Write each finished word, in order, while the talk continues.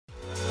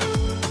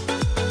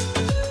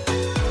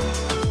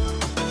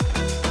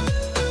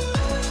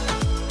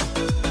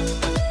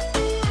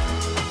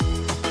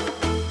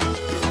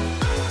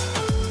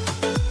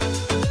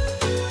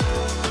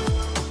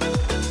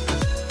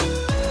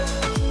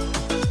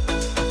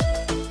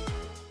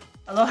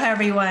Aloha,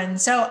 everyone.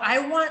 So I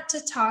want to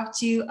talk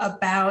to you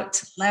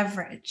about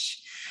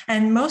leverage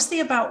and mostly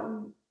about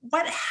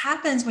what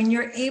happens when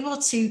you're able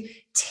to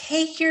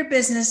take your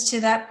business to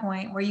that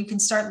point where you can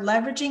start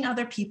leveraging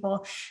other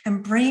people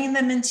and bringing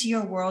them into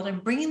your world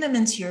and bringing them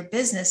into your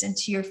business,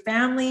 into your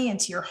family,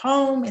 into your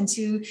home,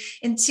 into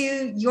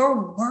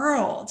your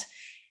world,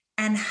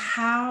 and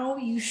how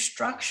you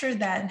structure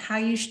that and how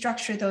you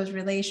structure those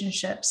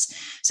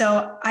relationships.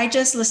 So I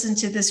just listened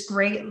to this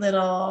great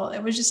little,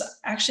 it was just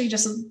actually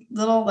just a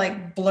little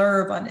like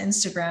blurb on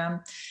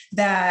Instagram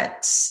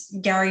that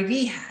Gary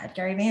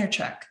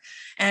Vaynerchuk.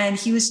 And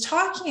he was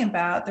talking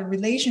about the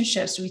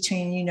relationships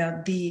between,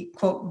 the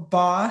quote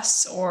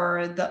boss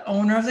or the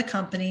owner of the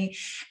company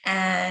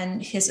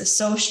and his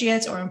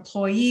associates or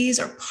employees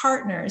or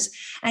partners.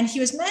 And he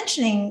was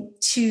mentioning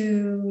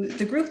to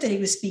the group that he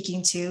was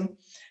speaking to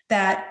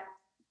that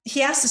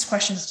he asked these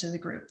questions to the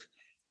group.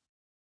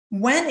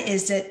 When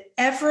is it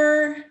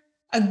ever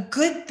a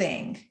good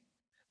thing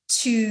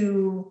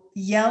to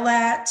yell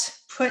at,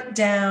 put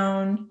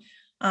down,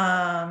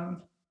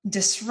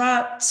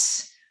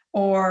 disrupt,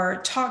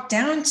 or talk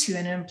down to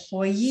an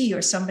employee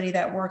or somebody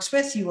that works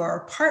with you or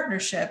a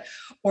partnership,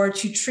 or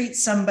to treat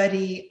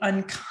somebody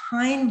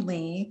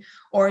unkindly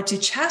or to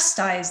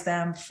chastise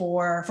them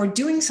for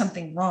doing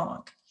something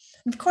wrong?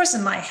 And of course,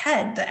 in my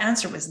head, the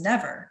answer was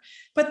never.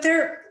 But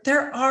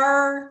there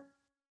are,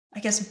 I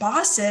guess,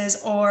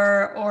 bosses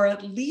or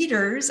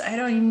leaders, I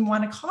don't even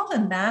want to call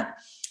them that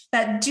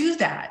do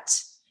that.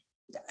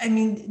 I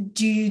mean,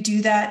 do you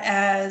do that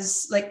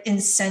as like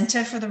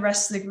incentive for the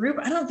rest of the group?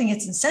 I don't think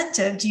it's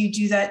incentive. Do you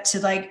do that to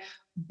like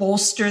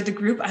bolster the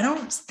group? I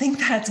don't think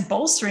that's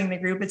bolstering the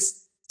group.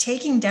 It's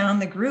taking down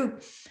the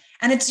group,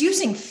 and it's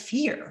using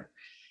fear.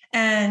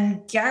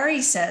 And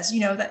Gary says,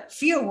 that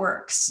fear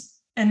works.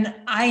 And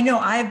I know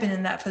I've been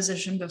in that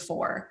position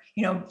before,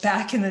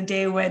 back in the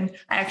day when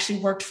I actually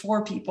worked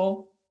for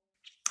people,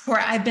 where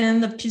I've been in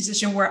the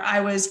position where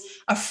I was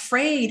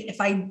afraid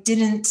if I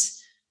didn't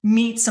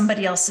meet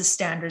somebody else's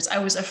standards. I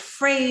was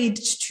afraid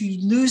to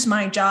lose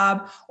my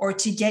job or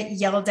to get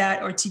yelled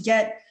at or to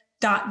get ...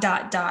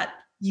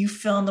 You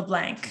fill in the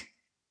blank.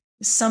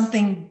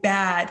 Something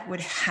bad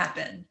would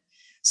happen.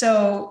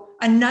 So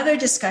another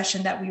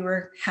discussion that we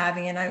were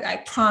having, and I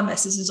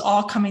promise this is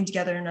all coming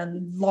together in a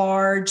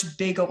large,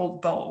 big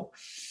old bow.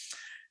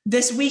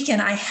 This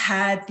weekend, I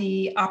had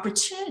the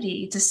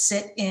opportunity to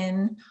sit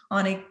in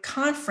on a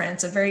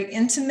conference, a very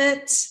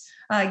intimate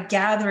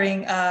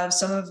gathering of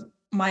some of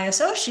my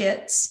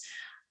associates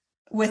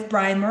with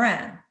Brian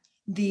Moran,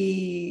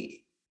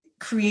 the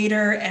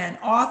creator and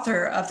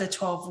author of the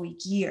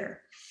 12-Week Year.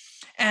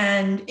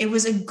 And it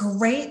was a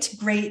great,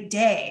 great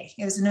day.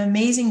 It was an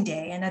amazing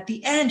day. And at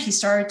the end, he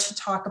started to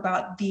talk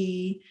about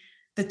the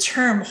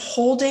term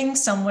holding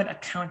someone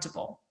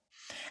accountable.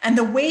 And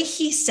the way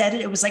he said it,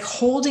 it was like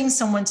holding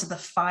someone to the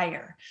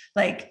fire,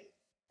 like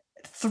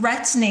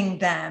threatening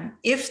them.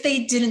 If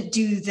they didn't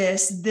do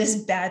this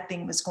bad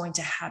thing was going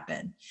to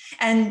happen.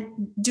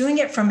 And doing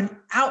it from an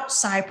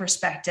outside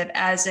perspective,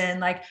 as in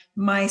like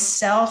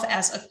myself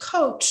as a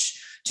coach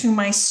to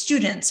my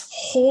students,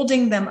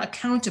 holding them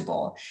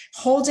accountable,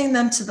 holding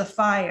them to the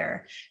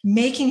fire,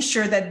 making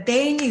sure that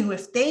they knew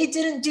if they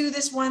didn't do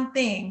this one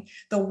thing,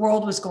 the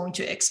world was going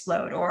to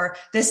explode or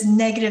this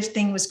negative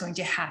thing was going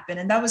to happen.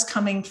 And that was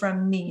coming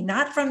from me,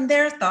 not from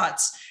their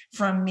thoughts,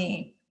 from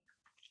me.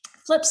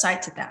 Flip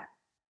side to that.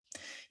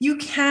 You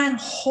can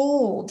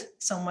hold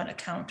someone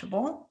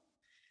accountable,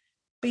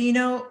 but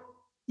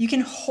you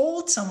can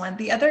hold someone.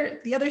 The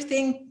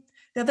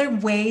other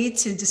way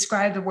to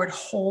describe the word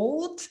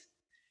hold,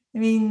 I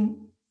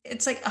mean,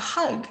 it's like a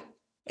hug.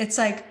 It's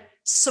like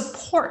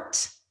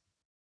support.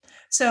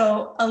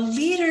 So a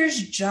leader's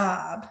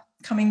job,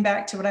 coming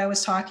back to what I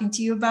was talking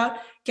to you about,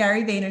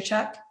 Gary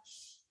Vaynerchuk,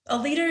 a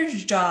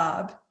leader's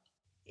job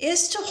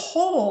is to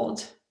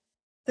hold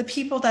the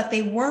people that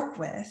they work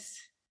with.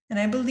 And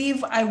I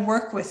believe I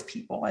work with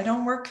people. I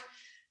don't work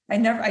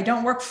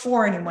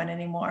for anyone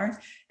anymore.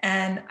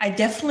 And I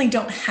definitely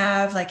don't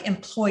have like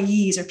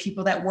employees or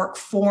people that work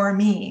for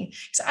me.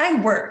 So I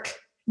work.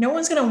 No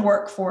one's going to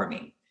work for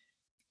me.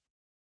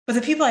 But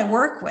the people I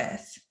work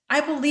with,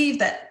 I believe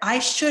that I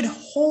should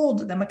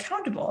hold them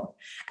accountable,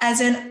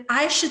 as in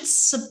I should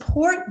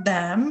support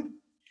them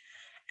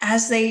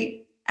as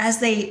they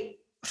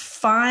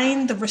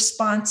find the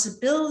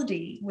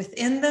responsibility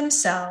within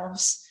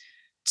themselves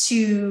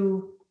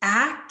to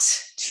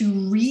act,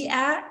 to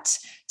react,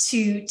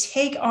 to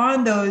take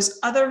on those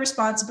other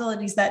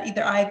responsibilities that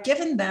either I've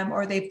given them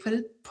or they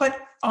put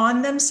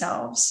on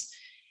themselves,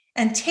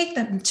 and take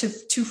them to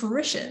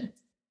fruition,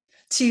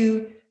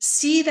 to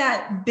see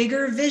that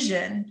bigger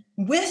vision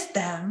with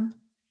them,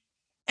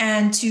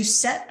 and to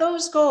set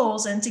those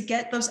goals and to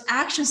get those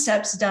action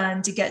steps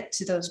done to get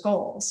to those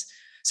goals.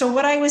 So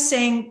what I was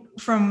saying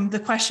from the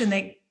question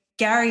that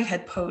Gary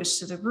had posed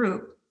to the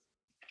group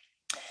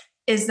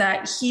is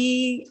that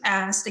he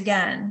asked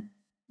again,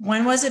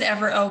 when was it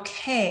ever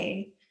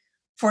okay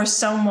for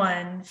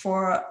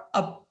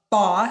a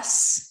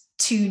boss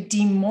to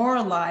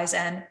demoralize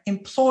an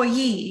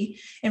employee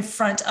in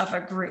front of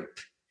a group,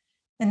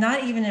 and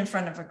not even in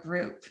front of a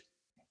group.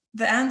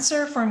 The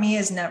answer for me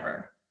is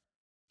never.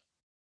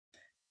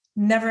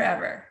 Never,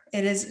 ever.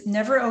 It is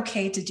never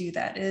okay to do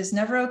that. It is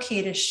never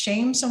okay to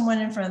shame someone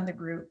in front of the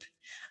group.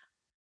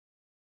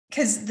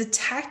 Because the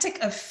tactic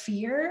of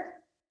fear,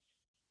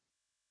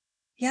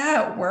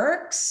 yeah, it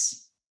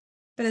works.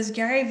 But as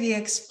Gary Vee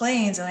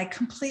explains, and I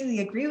completely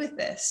agree with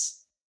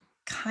this,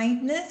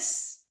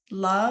 kindness,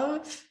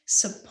 love,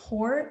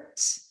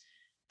 support,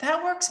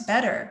 that works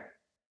better.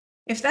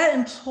 If that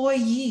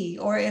employee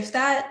or if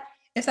that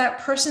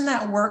person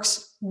that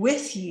works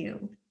with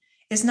you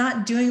is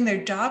not doing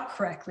their job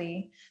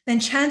correctly, then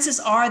chances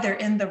are they're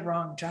in the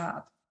wrong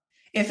job.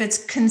 If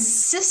it's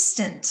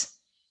consistent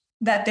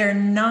that they're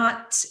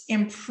not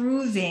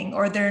improving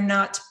or they're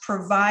not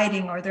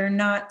providing or they're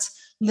not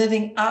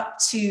living up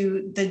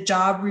to the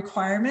job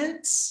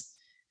requirements,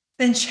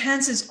 then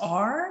chances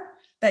are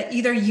that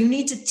either you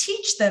need to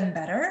teach them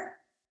better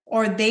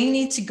or they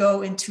need to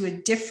go into a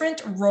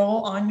different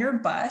role on your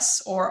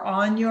bus or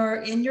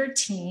in your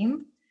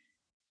team,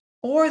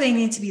 or they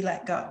need to be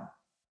let go.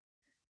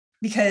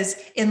 Because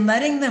in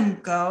letting them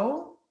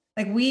go,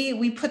 like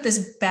we put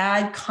this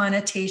bad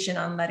connotation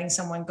on letting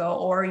someone go,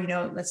 or,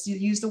 let's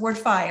use the word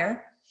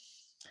fire.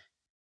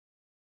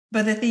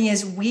 But the thing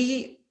is,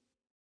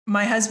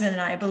 my husband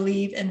and I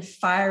believe in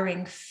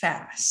firing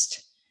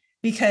fast,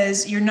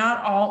 because you're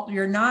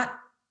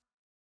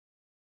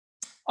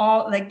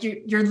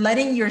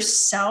letting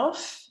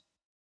yourself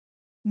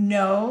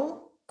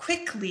know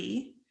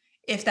quickly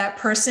if that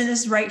person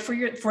is right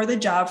for the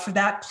job, for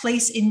that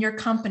place in your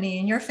company,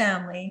 in your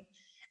family.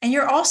 And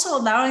you're also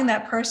allowing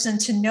that person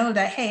to know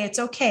that, hey, it's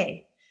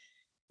okay.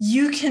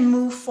 You can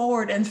move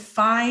forward and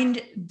find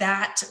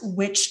that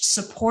which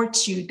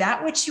supports you,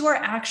 that which you are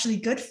actually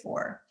good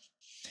for.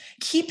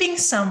 Keeping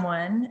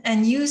someone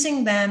and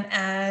using them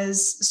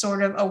as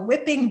sort of a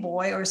whipping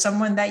boy or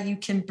someone that you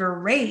can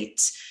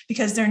berate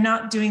because they're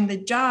not doing the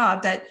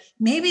job that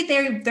maybe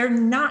they're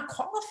not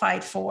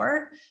qualified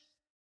for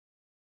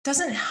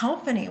doesn't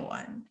help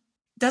anyone.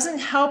 Doesn't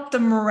help the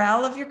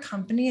morale of your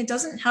company. It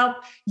doesn't help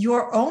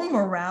your own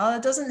morale.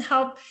 It doesn't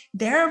help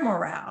their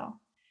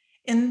morale.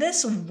 In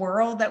this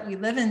world that we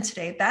live in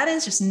today, that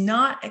is just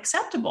not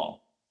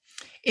acceptable.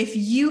 If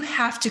you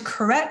have to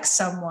correct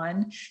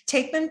someone,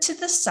 take them to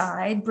the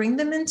side, bring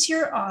them into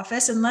your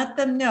office and let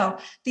them know,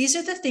 these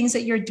are the things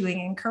that you're doing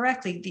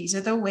incorrectly. These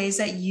are the ways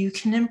that you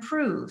can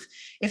improve.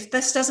 If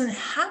this doesn't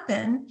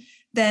happen,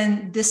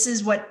 then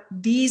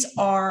these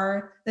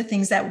are the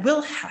things that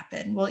will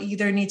happen. We'll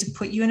either need to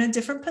put you in a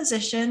different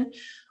position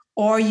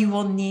or you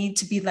will need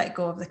to be let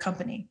go of the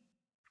company.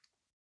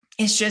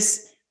 It's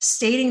just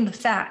stating the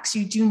facts.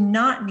 You do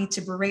not need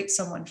to berate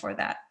someone for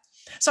that.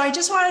 So I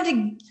just wanted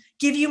to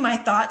give you my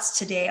thoughts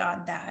today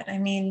on that. I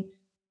mean,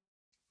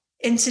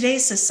 in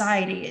today's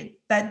society,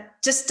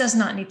 that just does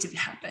not need to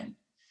happen,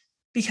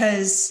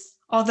 because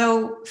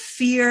although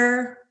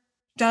fear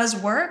does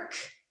work,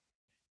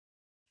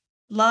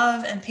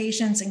 love and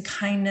patience and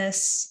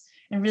kindness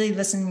and really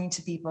listening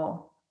to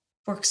people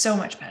work so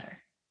much better.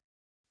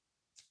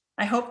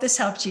 I hope this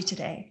helped you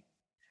today.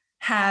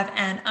 Have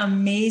an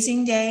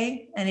amazing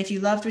day. And if you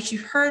loved what you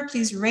heard,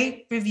 please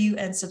rate, review,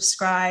 and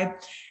subscribe.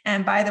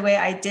 And by the way,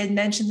 I did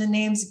mention the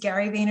names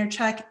Gary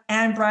Vaynerchuk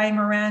and Brian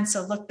Moran,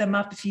 so look them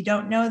up if you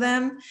don't know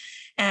them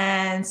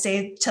and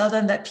tell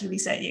them that Pili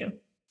sent you.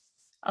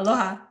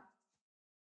 Aloha.